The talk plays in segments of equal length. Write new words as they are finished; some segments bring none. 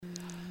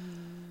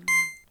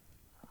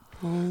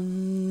We're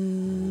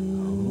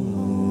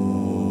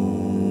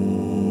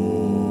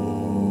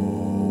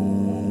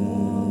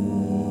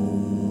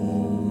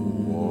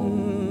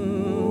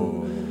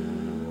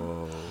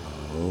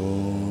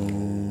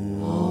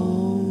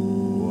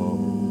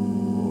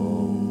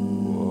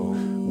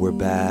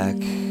back.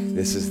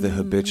 This is the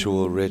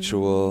habitual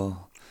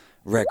ritual,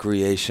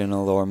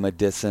 recreational or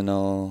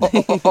medicinal.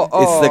 It's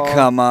the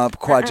come up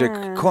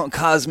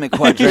cosmic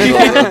quadrangle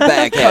of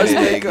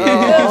backhanded.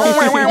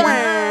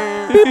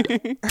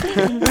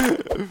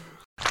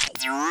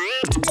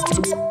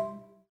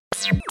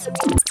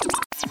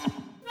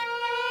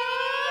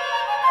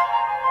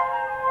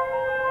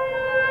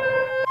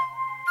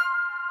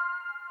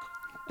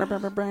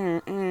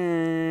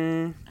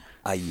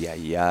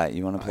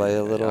 You want to play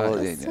a little?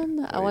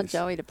 Listen, I want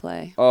Joey to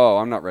play. Oh,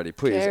 I'm not ready.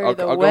 Please, Carry I'll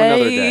the go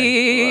another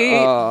day.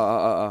 weight.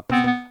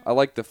 I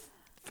like the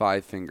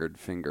five finger.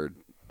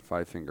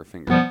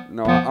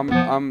 No,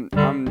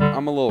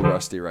 I'm a little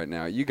rusty right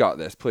now. You got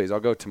this. Please, I'll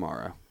go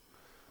tomorrow.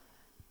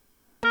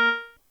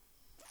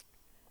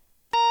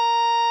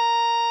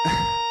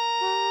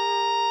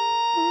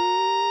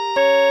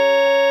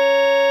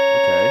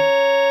 Okay.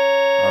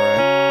 All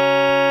right.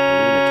 Are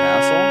we in a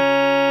castle?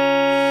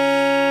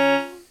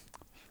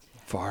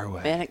 Far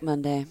away. Manic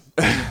Monday.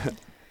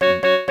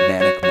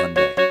 Manic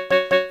Monday.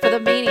 For the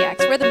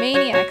maniacs. Where the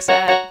maniacs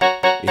at?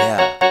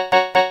 Yeah.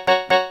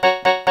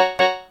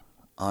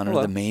 Honor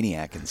Hello. the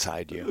maniac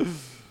inside you.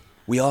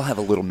 We all have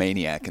a little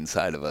maniac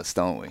inside of us,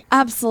 don't we?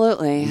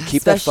 Absolutely.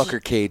 Keep that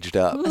fucker caged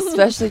up.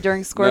 Especially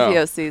during Scorpio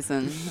No.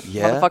 season.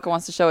 Yeah? Motherfucker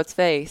wants to show its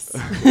face.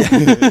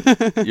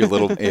 Your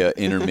little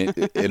inner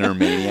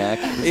maniac.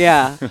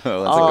 Yeah. That's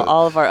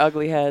all of our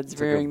ugly heads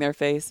like a rearing their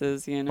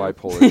faces, you know.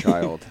 Bipolar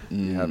child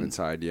you have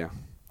inside you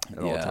at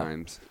all Yeah.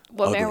 times.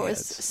 What Ugly Mare was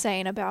heads.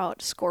 saying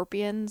about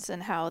scorpions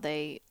and how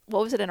they,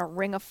 what was it, in a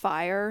ring of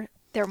fire?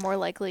 They're more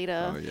likely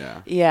to. Oh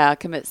yeah. Yeah,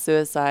 commit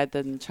suicide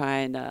than try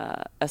and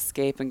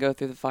escape and go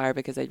through the fire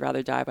because they'd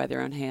rather die by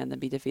their own hand than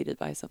be defeated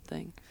by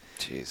something.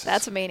 Jesus.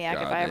 That's a maniac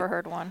if God, I ever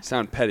heard one.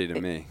 Sound petty to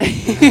me.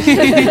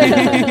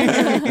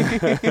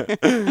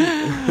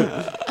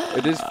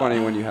 It is funny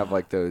when you have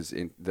like those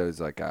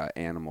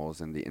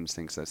animals and the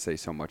instincts that say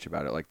so much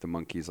about it. Like the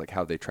monkeys, like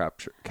how they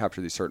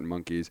capture these certain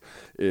monkeys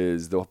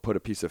is they'll put a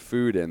piece of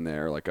food in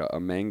there, like a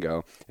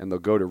mango, and they'll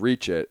go to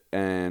reach it,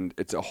 and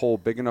it's a hole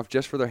big enough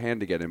just for their hand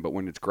to get in. But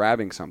when it's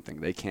grabbing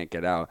something, they can't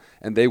get out,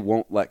 and they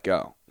won't let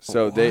go.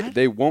 So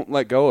they won't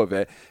let go of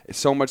it. It's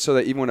so much so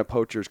that even when a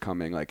poacher's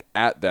coming like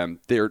at them,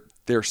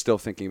 they're still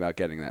thinking about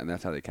getting that, and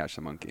that's how they catch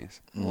the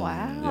monkeys.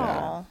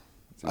 Wow.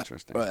 It's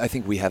interesting. I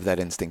think we have that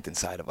instinct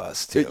inside of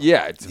us too. It's You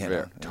very,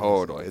 know,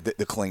 totally.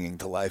 the clinging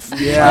to life.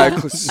 Yeah,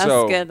 That's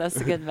so good. That's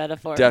a good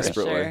metaphor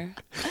desperately.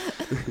 for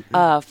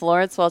sure.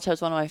 Florence Welch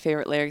has one of my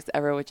favorite lyrics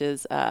ever, which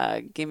is,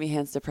 give me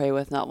hands to pray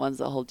with, not ones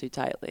that hold too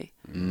tightly.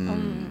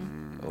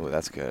 Oh,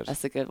 that's good.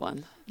 That's a good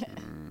one.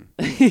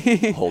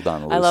 Hold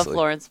on loosely. I love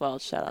Florence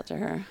Welch. Shout out to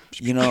her.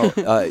 You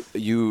know,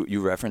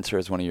 you reference her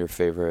as one of your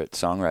favorite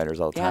songwriters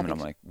all the Yeah, I time, and I'm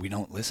think like, we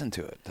don't listen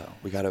to it though.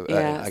 We gotta. Yeah,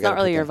 I it's gotta not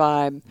really put your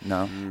that- vibe.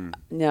 No.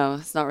 No,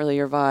 it's not really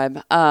your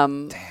vibe.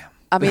 Damn.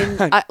 I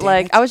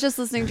mean, I was just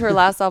listening to her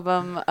last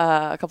album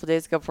a couple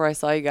days ago before I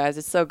saw you guys.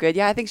 It's so good.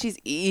 Yeah, I think she's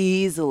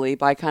easily,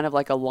 by kind of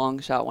like a long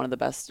shot, one of the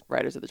best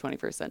writers of the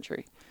 21st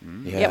century.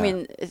 Yeah, I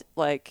mean, it's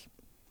like,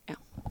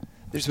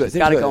 there's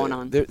got it going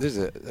on. There's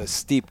a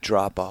steep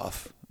drop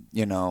off.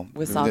 You know,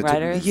 With the-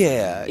 songwriters?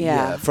 Yeah,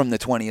 Yeah. from the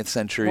 20th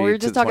century. well, we were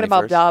to just the talking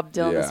about 21st. Bob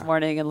Dylan this Yeah.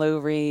 morning and Lou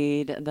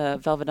Reed and the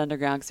Velvet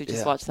Underground, because we just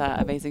Yeah. watched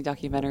that amazing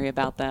documentary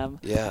about them.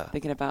 Yeah.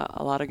 Thinking about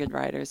a lot of good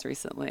writers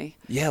recently.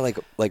 Yeah, like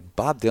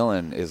Bob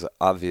Dylan is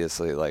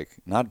obviously like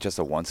not just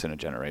a once in a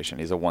generation;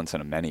 he's a once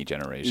in a many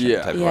generation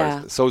Yeah. type Yeah. of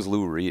artist. So is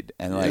Lou Reed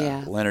and like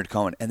Yeah. Leonard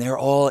Cohen, and they're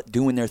all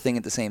doing their thing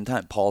at the same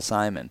time. Paul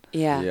Simon,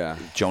 Yeah.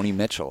 Joni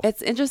Mitchell.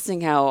 It's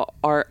interesting how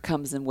art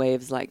comes in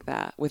waves like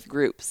that with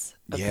groups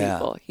of Yeah.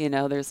 people. You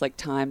know, there's like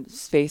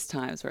space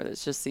times where it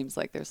just seems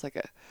like there's like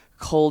a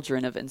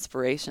cauldron of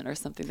inspiration or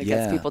something that Yeah.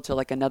 gets people to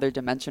like another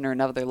dimension or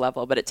another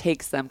level, but it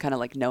takes them kind of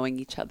like knowing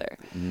each other.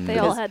 They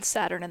all had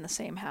Saturn in the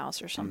same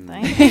house or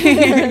something.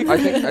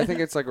 I think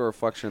it's like a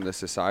reflection of the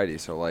society.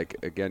 So like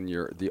again,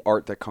 the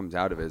art that comes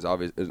out of it is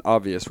an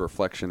obvious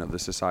reflection of the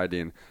society.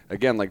 And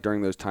again, like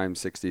during those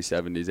times, 60s,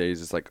 70s,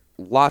 80s, it's like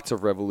lots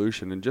of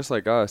revolution. And just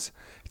like us,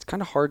 it's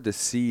kind of hard to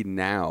see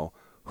now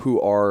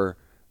who our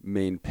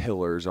main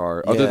pillars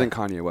are, other Yeah. than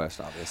Kanye West,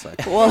 obviously.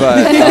 Well,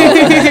 But,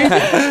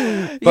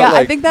 yeah, I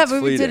like, think that it's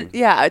movie fleeting.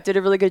 did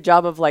a really good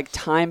job of like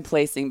time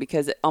placing,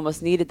 because it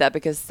almost needed that,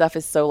 because stuff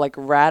is so like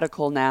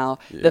radical now.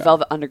 Yeah. The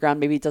Velvet Underground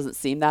maybe doesn't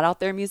seem that out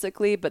there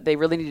musically, but they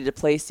really needed to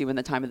place you in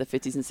the time of the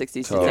 50s and 60s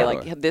to say Totally.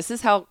 like, this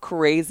is how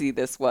crazy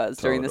this was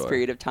during this Totally.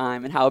 period of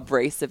time, and how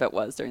abrasive it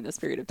was during this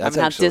period of time, That's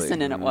and how actually-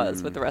 dissonant it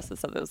was with the rest of the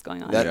stuff that was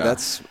going on. That, Yeah.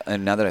 That's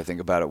and now that I think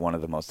about it, one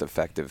of the most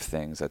effective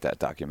things that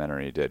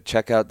documentary did.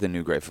 Check out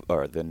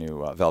the the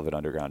new Velvet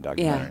Underground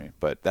documentary.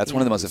 But that's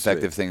one of the most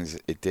effective things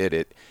it did.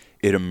 It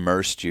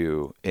immersed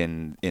you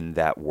in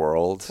that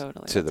world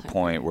to the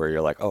point where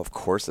you're like, oh, of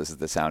course this is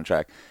the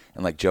soundtrack.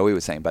 And like Joey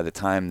was saying, by the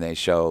time they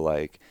show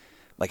like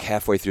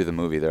halfway through the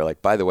movie, they're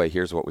like, by the way,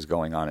 here's what was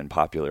going on in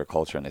popular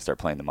culture, and they start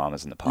playing the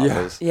Mamas and the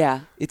Papas. Yeah.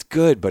 It's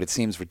good, but it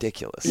seems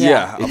ridiculous.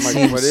 Yeah. I'm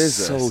like, what is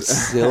so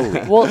this? silly.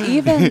 Well,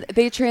 even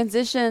they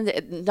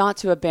transitioned not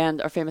to a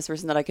band or famous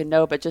person that I could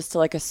know, but just to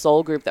like a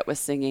soul group that was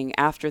singing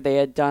after they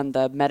had done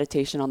the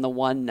meditation on the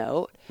one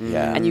note.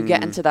 Yeah. And you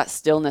get into that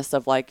stillness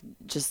of like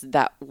just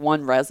that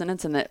one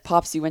resonance, and it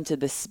pops you into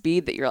the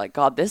speed that you're like,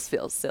 God, this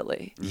feels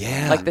silly.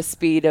 Yeah. Like the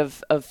speed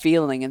of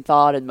feeling and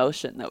thought and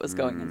motion that was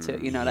going into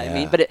it. You know what I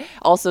mean? But it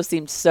also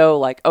seemed so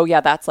like, oh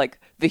yeah, that's like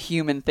the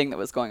human thing that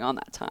was going on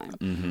that time.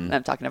 And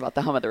I'm talking about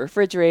the hum of the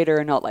refrigerator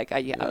and all like,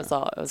 it was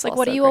like,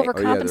 what so are you great.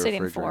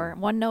 overcompensating for?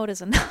 One note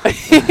is enough.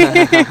 It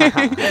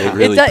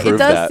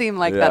does seem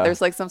like that.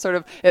 There's like some sort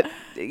of, it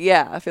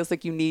feels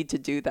like you need to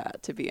do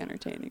that to be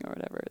entertaining or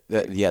whatever.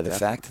 The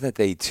fact that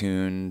they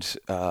tuned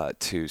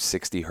to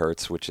 60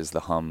 hertz, which is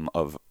the hum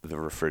of the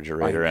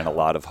refrigerator and a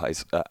lot of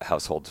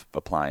household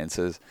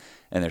appliances,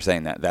 and they're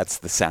saying that's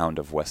the sound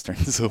of Western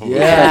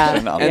civilization. Yeah.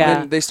 And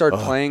then they start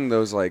playing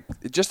those like,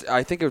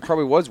 I think it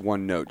probably was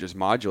one note just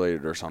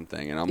modulated or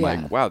something, and I'm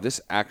like, wow, this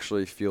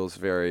actually feels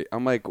very,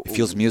 I'm like, it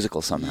feels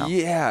musical somehow.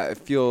 Yeah, it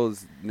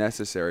feels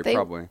necessary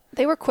probably.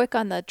 They were quick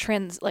on the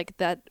trends, like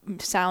that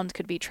sound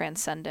could be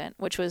transcendent,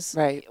 which was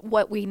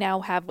what we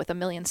now have with a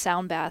million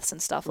sound baths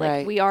and stuff.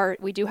 Like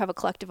we do have a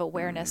collective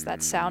awareness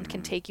that sound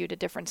can take you to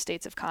different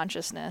states of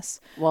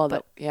consciousness.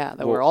 Well,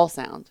 we're all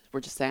sound.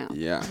 We're just sound.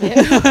 Yeah.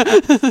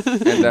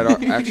 And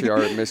that actually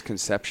our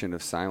misconception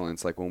of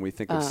silence. Like when we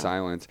think of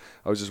silence,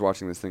 I was just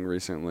watching this thing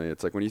recently.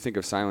 It's like when you think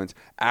of silence,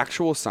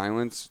 actual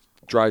silence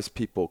drives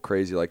people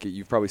crazy. Like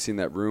you've probably seen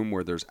that room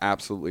where there's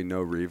absolutely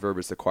no reverb.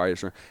 It's the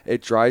quietest room.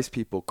 It drives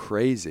people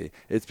crazy.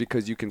 It's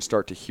because you can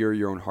start to hear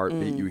your own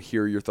heartbeat. You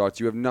hear your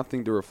thoughts. You have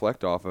nothing to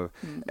reflect off of.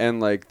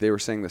 And like they were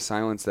saying, the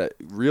silence that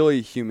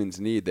really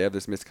humans need, they have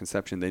this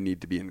misconception they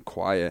need to be in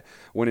quiet,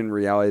 when in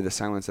reality the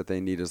silence that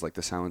they need is like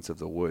the silence of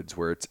the woods,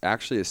 where it's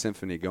actually a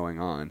symphony going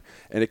on.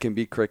 And it can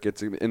be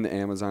crickets in the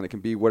Amazon. It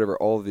can be whatever,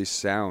 all of these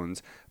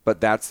sounds. But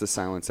that's the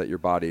silence that your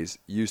body's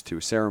used to.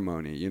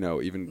 Ceremony,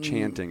 even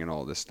chanting and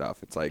all this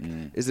stuff. It's like,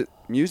 is it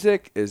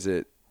music? Is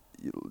it,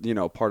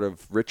 part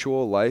of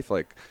ritual life?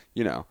 Like,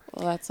 Well,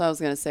 that's what I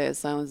was going to say. Is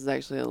silence is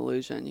actually an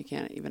illusion. You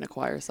can't even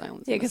acquire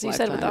silence. Yeah, because you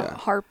said with a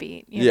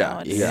heartbeat.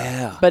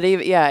 Yeah. But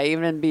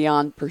even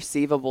beyond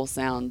perceivable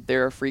sound,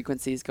 there are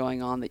frequencies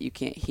going on that you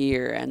can't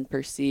hear and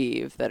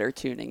perceive that are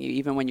tuning you.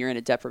 Even when you're in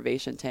a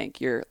deprivation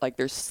tank, you're like,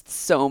 there's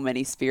so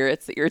many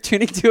spirits that you're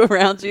tuning to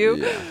around you.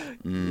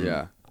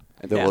 Yeah.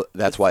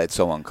 That's why it's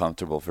so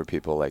uncomfortable for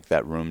people, like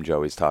that room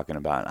Joey's talking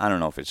about. I don't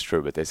know if it's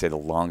true, but they say the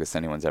longest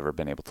anyone's ever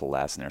been able to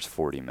last in there is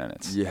 40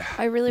 minutes. Yeah.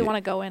 I really want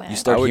to go in it. You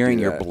start hearing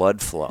your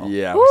blood flow.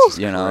 Yeah.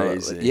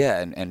 Crazy. Yeah,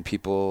 and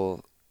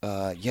people,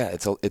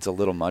 it's a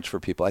little much for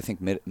people. I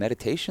think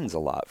meditation's a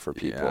lot for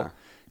people. Yeah.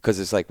 Because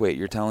it's like, wait,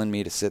 you're telling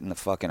me to sit in the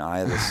fucking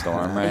eye of the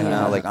storm right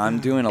now? Like, I'm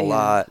doing a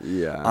lot.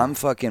 Yeah. I'm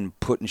fucking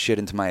putting shit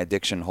into my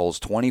addiction holes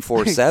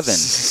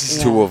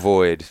 24/7 to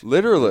avoid.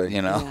 Literally.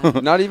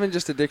 Not even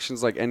just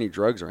addictions like any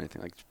drugs or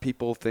anything. Like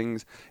people,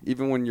 things,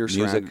 even when you're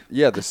music.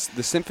 Yeah, the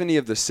symphony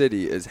of the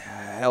city is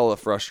hella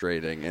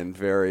frustrating and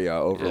very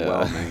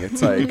overwhelming.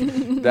 It's like,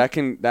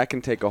 that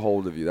can take a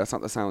hold of you. That's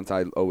not the silence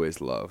I always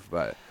love,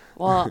 but...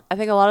 Well, I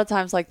think a lot of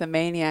times, like the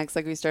maniacs,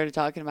 like we started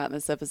talking about in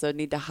this episode,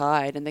 need to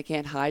hide, and they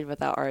can't hide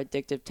without our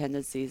addictive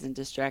tendencies and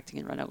distracting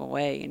and running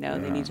away.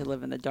 They need to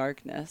live in the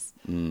darkness.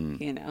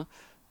 Yeah.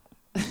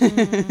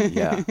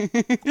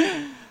 Keep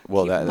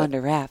Well, them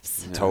under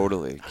wraps.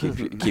 Totally.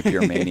 Keep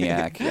your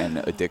maniac and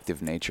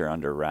addictive nature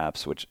under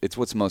wraps, which it's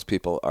what most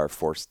people are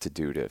forced to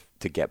do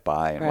to get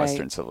by in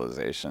Western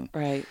civilization.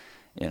 Right.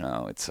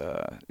 It's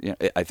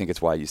I think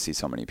it's why you see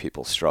so many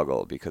people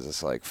struggle, because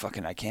it's like,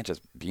 fucking, I can't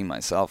just be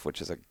myself,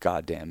 which is a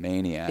goddamn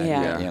maniac.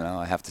 Yeah.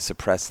 I have to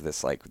suppress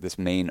this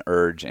main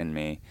urge in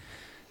me,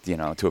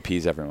 to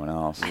appease everyone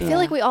else. I feel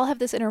like we all have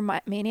this inner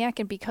maniac,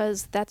 and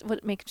because that's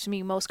what makes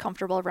me most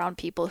comfortable around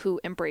people who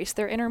embrace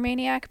their inner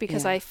maniac,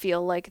 because I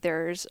feel like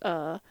there's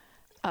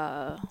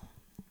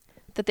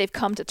that they've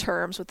come to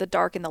terms with the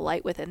dark and the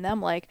light within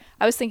them. Like,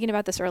 I was thinking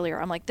about this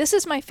earlier. I'm like, this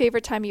is my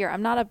favorite time of year.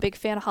 I'm not a big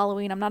fan of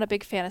Halloween. I'm not a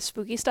big fan of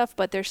spooky stuff,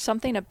 but there's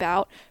something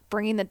about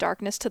bringing the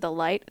darkness to the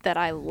light that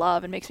I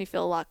love and makes me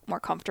feel a lot more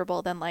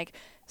comfortable than like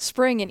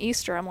spring and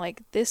Easter. I'm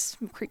like, this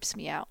creeps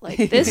me out.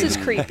 Like, this is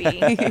creepy.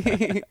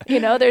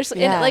 There's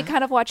and, like,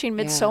 kind of watching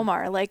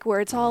Midsommar, like where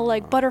it's all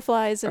like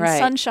butterflies and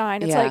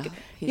sunshine. It's like,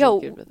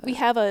 we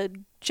have a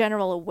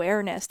general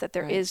awareness that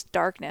there is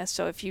darkness.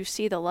 So if you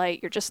see the light,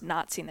 you're just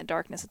not seeing the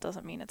darkness. It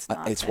doesn't mean it's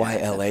not. It's why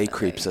LA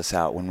creeps us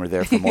out when we're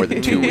there for more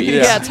than 2 weeks.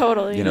 Yeah,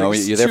 totally.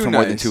 You're there for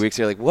more than 2 weeks.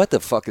 You're like, what the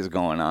fuck is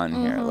going on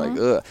here? Like,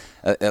 ugh.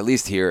 At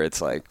least here, it's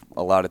like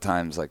a lot of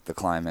times, like the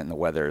climate and the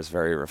weather is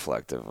very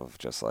reflective of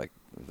just like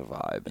the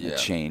vibe, and it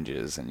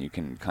changes, and you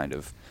can kind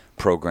of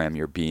program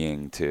your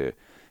being to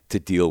to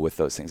deal with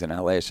those things. In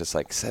LA, it's just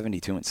like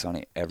 72 and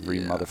sunny every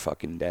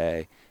motherfucking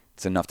day.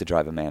 It's enough to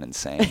drive a man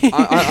insane.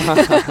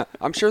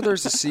 I'm sure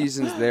there's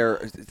seasons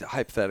there,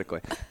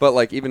 hypothetically. But,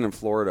 like, even in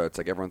Florida, it's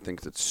like everyone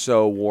thinks it's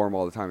so warm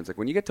all the time. It's like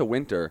when you get to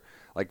winter,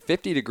 like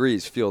 50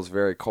 degrees feels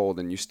very cold,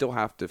 and you still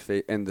have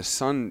to and the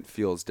sun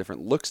feels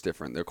different, looks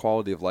different. The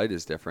quality of light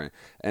is different.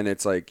 And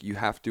it's like you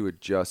have to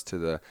adjust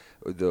to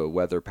the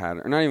weather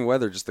pattern. Or not even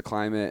weather, just the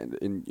climate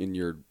in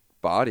your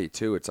body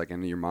too. It's like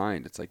in your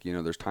mind. It's like,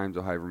 there's times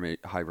of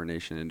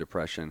hibernation and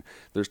depression.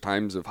 There's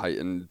times of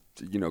heightened,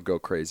 go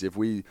crazy. If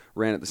we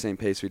ran at the same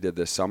pace we did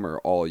this summer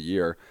all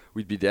year,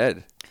 we'd be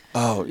dead.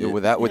 Oh,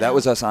 that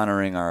was us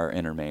honoring our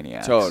inner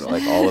maniacs. Totally.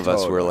 Like all of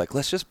us were like,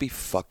 let's just be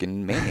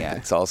fucking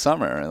maniacs all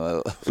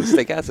summer. Let's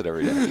take acid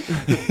every day.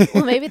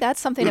 Well, maybe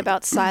that's something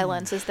about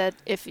silence, is that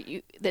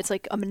it's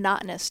like a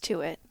monotonous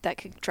to it that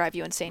could drive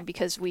you insane,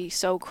 because we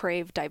so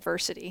crave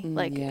diversity,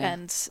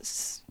 and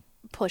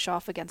push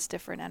off against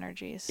different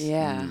energies.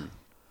 Yeah.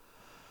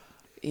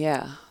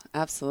 Yeah,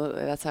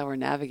 absolutely. That's how we're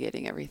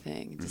navigating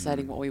everything,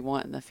 deciding what we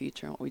want in the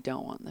future and what we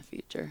don't want in the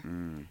future.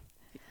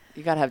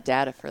 You got to have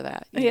data for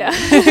that. Yeah.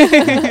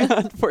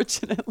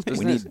 Unfortunately.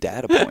 We need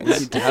data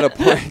points. Data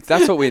points.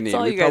 That's what we need.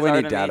 We probably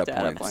need data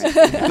points.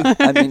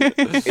 I mean,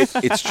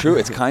 it's true.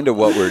 It's kind of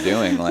what we're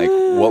doing. Like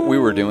what we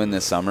were doing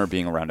this summer,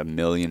 being around 1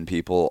 million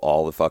people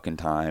all the fucking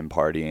time,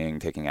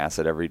 partying, taking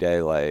acid every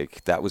day.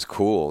 Like that was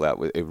cool.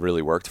 It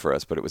really worked for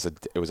us. But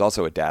it was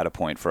also a data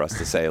point for us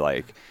to say,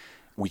 like,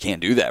 we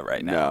can't do that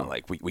right now. No.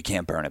 Like we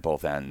can't burn at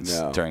both ends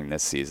during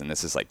this season.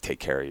 This is like take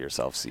care of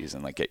yourself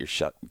season. Like get your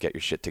shit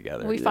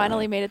together. We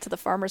finally made it to the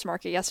farmer's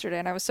market yesterday,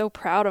 and I was so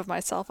proud of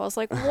myself. I was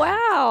like,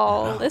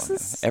 wow, this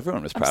is...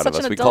 Everyone was proud of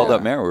us. We called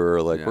up Mary. We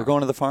were like, we're going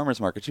to the farmer's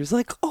market. She was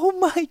like, oh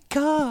my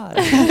God.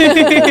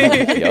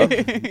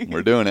 Yep,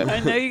 we're doing it. I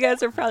know you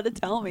guys are proud to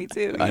tell me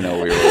too. I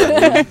know we were.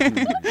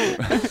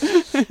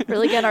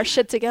 Really getting our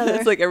shit together.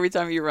 It's like every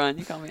time you run,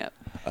 you call me up.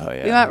 Oh,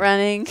 yeah. You went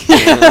running.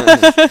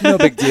 No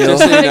big deal.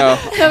 Just so you know.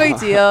 No big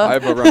deal. I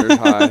have a runner's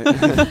high.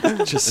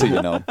 Just so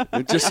you know.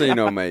 Just so you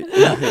know, mate.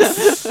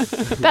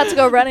 About to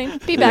go running.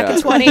 Be back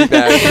in 20.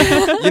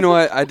 You know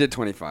what? I did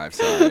 25,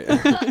 sorry. Did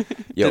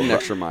an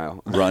extra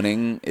mile.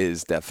 Running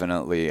is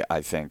definitely,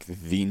 I think,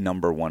 the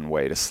number one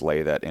way to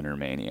slay that inner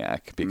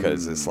maniac,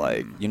 because it's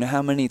like, you know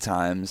how many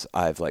times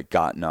I've like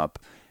gotten up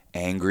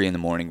angry in the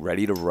morning,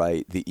 ready to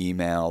write the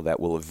email that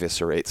will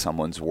eviscerate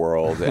someone's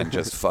world and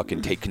just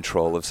fucking take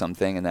control of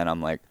something, and then I'm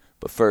like,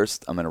 but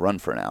first I'm gonna run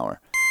for an hour.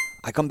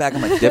 I come back,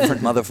 I'm a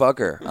different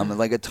motherfucker. I'm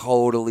like a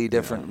totally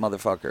different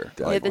motherfucker.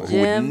 Like, the who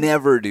gym, would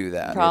never do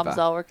that. Problems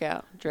all work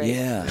out. Drake.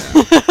 Yeah.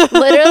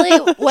 Literally,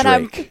 when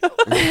Drake.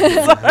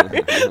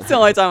 Sorry. It's the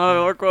only time I've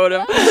ever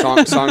quoted him.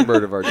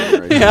 Songbird of our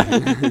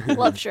generation.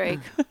 Love Drake.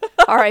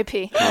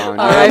 R.I.P.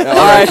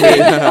 R.I.P.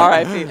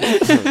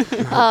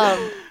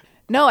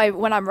 No,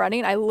 when I'm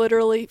running, I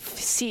literally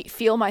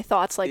feel my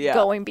thoughts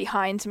going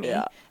behind me.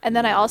 Yeah. And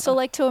then I also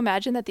like to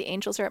imagine that the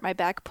angels are at my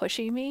back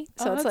pushing me.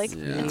 So it's like,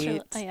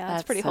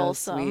 it's pretty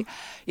wholesome. Sweet.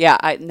 Yeah,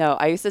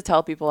 I used to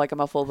tell people like I'm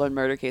a full-blown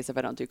murder case if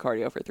I don't do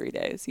cardio for 3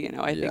 days.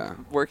 I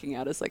think working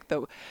out is like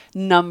the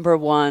number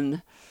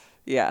one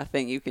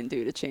thing you can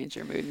do to change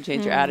your mood and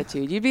change your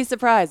attitude. You'd be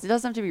surprised. It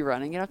doesn't have to be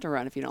running. You don't have to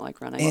run if you don't like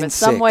running. And but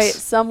some way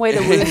to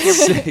lose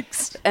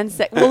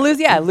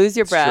your lose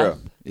your breath.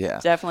 True.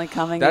 Yeah. Definitely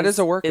coming. That is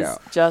a workout. Is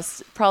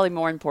just probably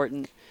more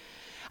important.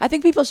 I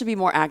think people should be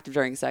more active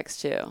during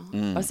sex too.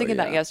 I was thinking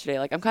that yesterday.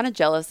 Like, I'm kind of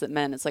jealous that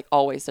men, it's like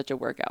always such a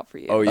workout for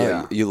you. Oh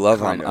yeah, you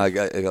love them. I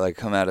like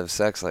come out of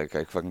sex like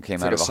I fucking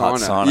came out of a hot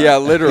sauna. Yeah,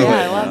 literally.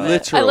 Yeah, I love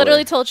it. I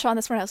literally told Sean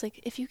this morning. I was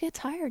like, if you get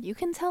tired, you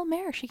can tell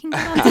Mare. She can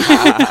get on.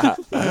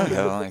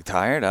 I'm like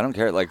tired. I don't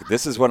care. Like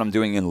this is what I'm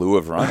doing in lieu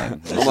of running.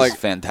 This is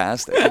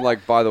fantastic. I'm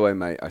like, by the way,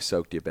 mate, I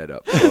soaked your bed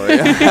up.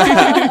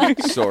 Sorry.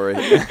 Sorry.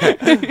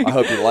 I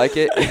hope you like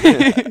it.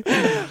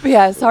 But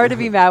yeah, it's hard to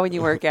be mad when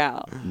you work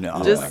out.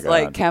 No, just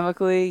like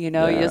chemically, you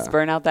just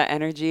burn out that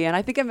energy. And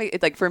I think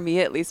it's like, for me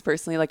at least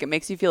personally, like it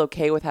makes you feel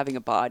okay with having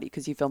a body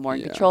because you feel more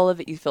in control of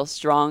it. You feel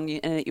strong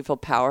in it. You feel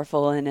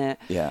powerful in it.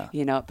 Yeah.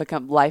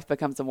 Life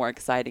becomes a more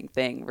exciting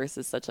thing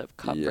versus such a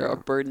comfort or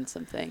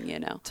burdensome thing.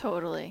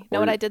 Totally. Know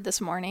what I did this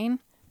morning?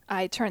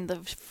 I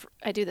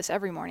do this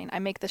every morning. I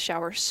make the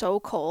shower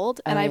so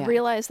cold, and I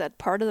realize that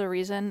part of the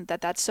reason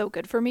that that's so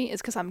good for me is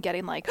because I'm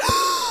getting I'm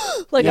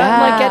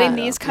getting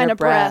these kind of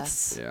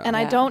breaths, and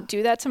I don't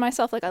do that to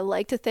myself. Like I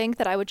like to think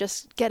that I would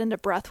just get into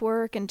breath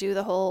work and do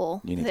the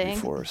whole thing. To be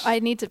forced. I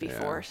need to be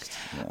forced.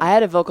 Yeah. I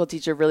had a vocal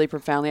teacher really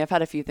profoundly. I've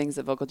had a few things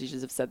that vocal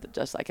teachers have said that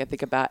just like I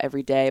think about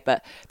every day,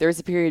 but there was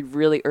a period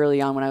really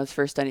early on when I was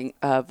first studying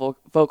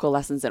vocal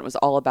lessons, and it was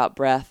all about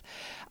breath.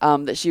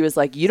 That she was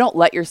like, you don't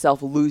let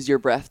yourself lose your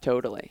breath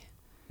totally.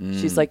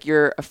 She's like,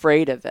 you're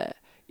afraid of it.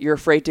 You're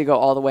afraid to go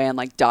all the way and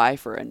like die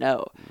for a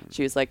note.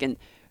 She was like, and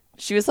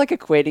she was like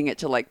equating it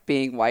to like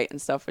being white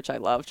and stuff, which I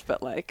loved.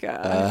 But like,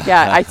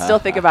 yeah, I still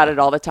think about it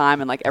all the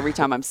time. And like every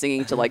time I'm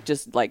singing to like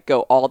just like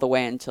go all the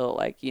way until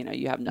like, you know,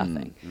 you have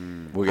nothing.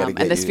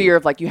 And this fear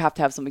of like you have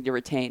to have something to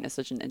retain is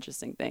such an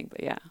interesting thing.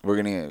 But yeah.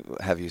 We're going to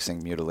have you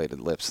sing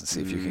Mutilated Lips and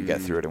see if you can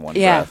get through it in one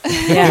breath.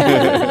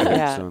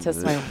 Yeah.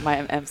 Test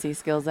my MC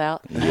skills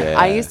out. Yeah.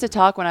 I used to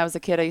talk when I was a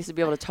kid. I used to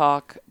be able to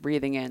talk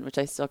breathing in, which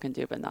I still can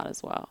do, but not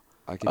as well.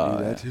 I can do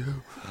that too.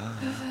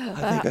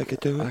 I think I could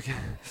do it.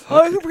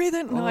 I can breathe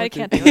in. No, I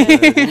can't do it.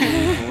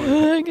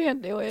 I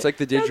can't do it. It's like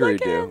the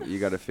didgeridoo. You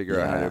got to figure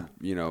out how to,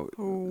 you know,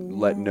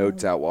 let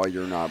notes out while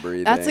you're not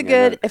breathing. That's a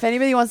good, if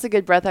anybody wants a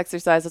good breath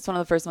exercise, that's one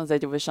of the first ones I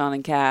did with Sean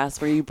and Cass,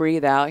 where you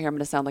breathe out. Here, I'm going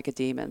to sound like a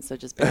demon, so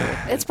just bear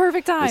with me. It's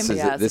perfect time.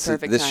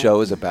 This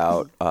show is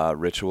about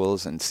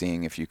rituals and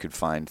seeing if you could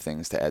find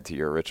things to add to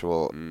your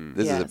ritual.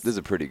 This is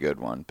a pretty good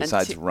one.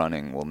 Besides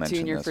running, we'll mention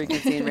tune your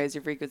frequency and raise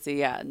your frequency.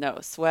 Yeah, no,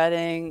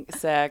 sweating,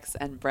 sex,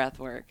 and breath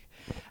work.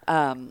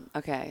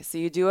 Okay, so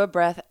you do a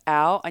breath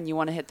out, and you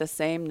want to hit the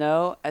same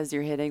note as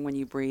you're hitting when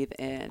you breathe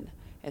in.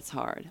 It's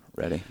hard.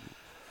 Ready?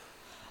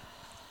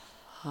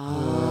 One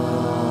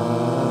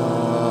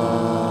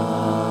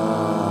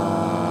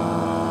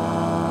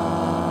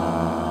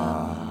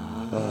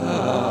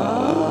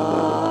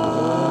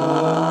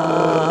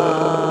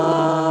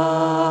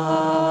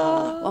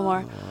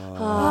more.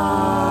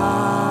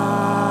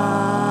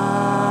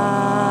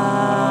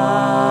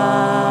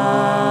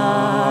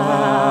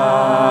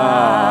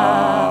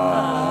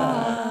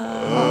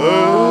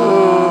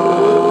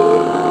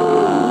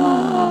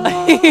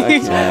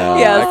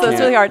 So it's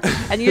really hard.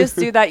 And you just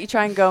do that. You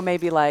try and go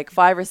maybe like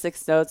 5 or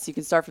 6 notes. You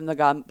can start from the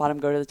bottom,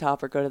 go to the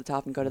top, or go to the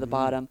top and go to the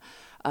bottom.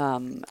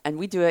 And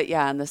we do it,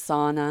 in the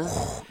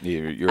sauna.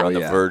 You're on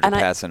the verge of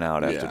passing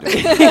out after doing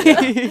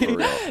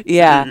it.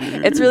 Yeah,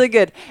 it's really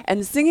good.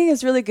 And singing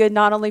is really good,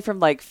 not only from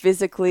like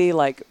physically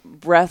like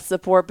breath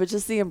support, but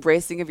just the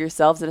embracing of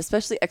yourselves, and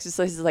especially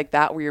exercises like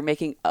that where you're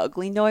making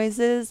ugly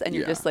noises and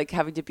you're just like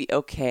having to be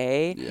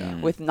okay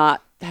with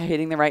not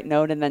hitting the right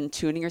note, and then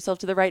tuning yourself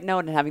to the right note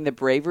and having the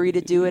bravery to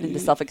do it and the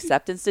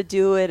self-acceptance to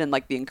do it and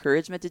like the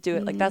encouragement to do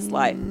it. Like that's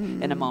life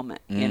in a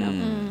moment, you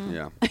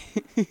know?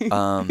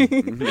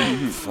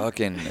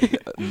 Fucking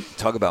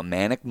talk about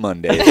Manic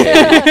Monday.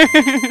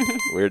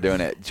 We're doing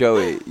it.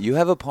 Joey, you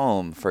have a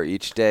poem for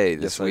each day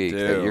this week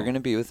that you're going to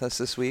be with us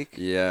this week.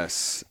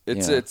 Yes.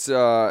 It's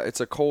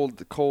a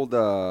cold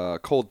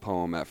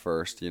poem at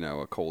first, you know,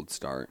 a cold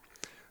start.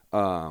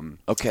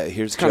 Okay,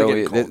 here's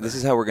Joey. This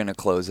is how we're going to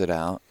close it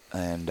out.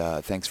 And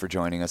thanks for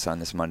joining us on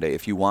this Monday.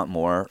 If you want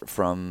more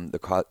from the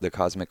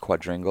Cosmic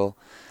Quadrangle,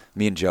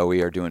 me and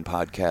Joey are doing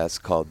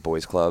podcasts called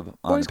Boys Club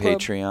on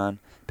Patreon.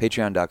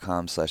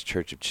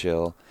 Patreon.com/Church of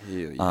Chill.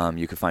 You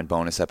can find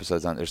bonus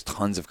episodes on. There's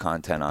tons of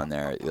content on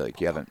there.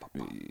 Like you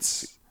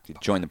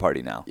join the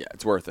party now. Yeah,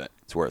 it's worth it.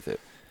 It's worth it.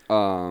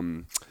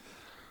 So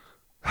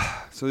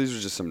these are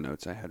just some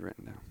notes I had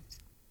written down.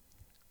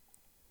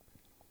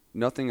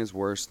 Nothing is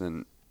worse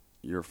than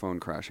your phone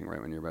crashing right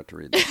when you're about to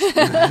read this.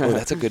 Oh,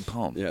 that's a good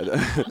poem. Yeah.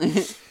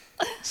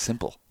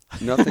 Simple.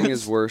 Nothing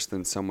is worse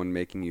than someone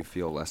making you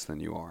feel less than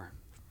you are.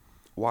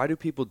 Why do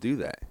people do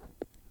that?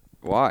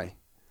 Why?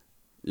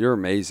 You're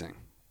amazing.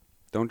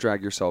 Don't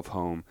drag yourself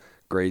home,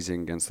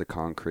 grazing against the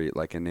concrete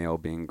like a nail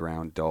being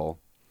ground dull.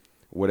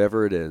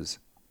 Whatever it is,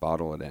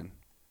 bottle it in.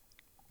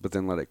 But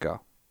then let it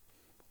go.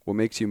 What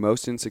makes you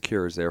most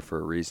insecure is there for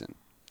a reason.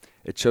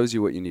 It shows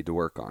you what you need to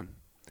work on.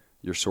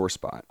 Your sore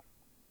spot.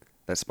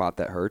 That spot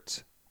that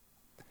hurts.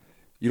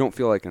 You don't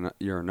feel like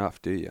you're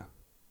enough, do you?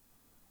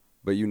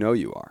 But you know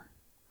you are.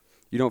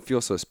 You don't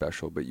feel so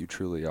special, but you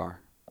truly are.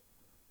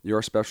 You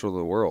are special to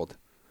the world.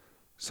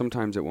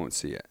 Sometimes it won't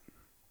see it.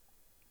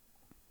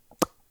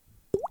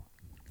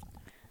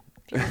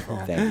 Beautiful.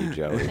 Thank you,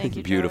 Joey. Thank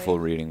you, Beautiful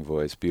Joey. reading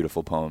voice.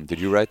 Beautiful poem. Did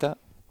you write that?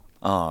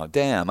 Oh,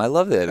 damn. I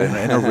love it.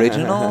 An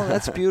original?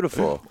 That's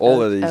beautiful.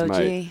 All of these OG.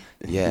 might.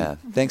 Yeah.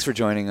 Thanks for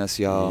joining us,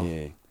 y'all.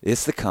 Yeah.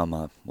 It's the come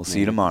up. We'll see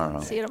you tomorrow.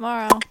 See you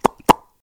tomorrow.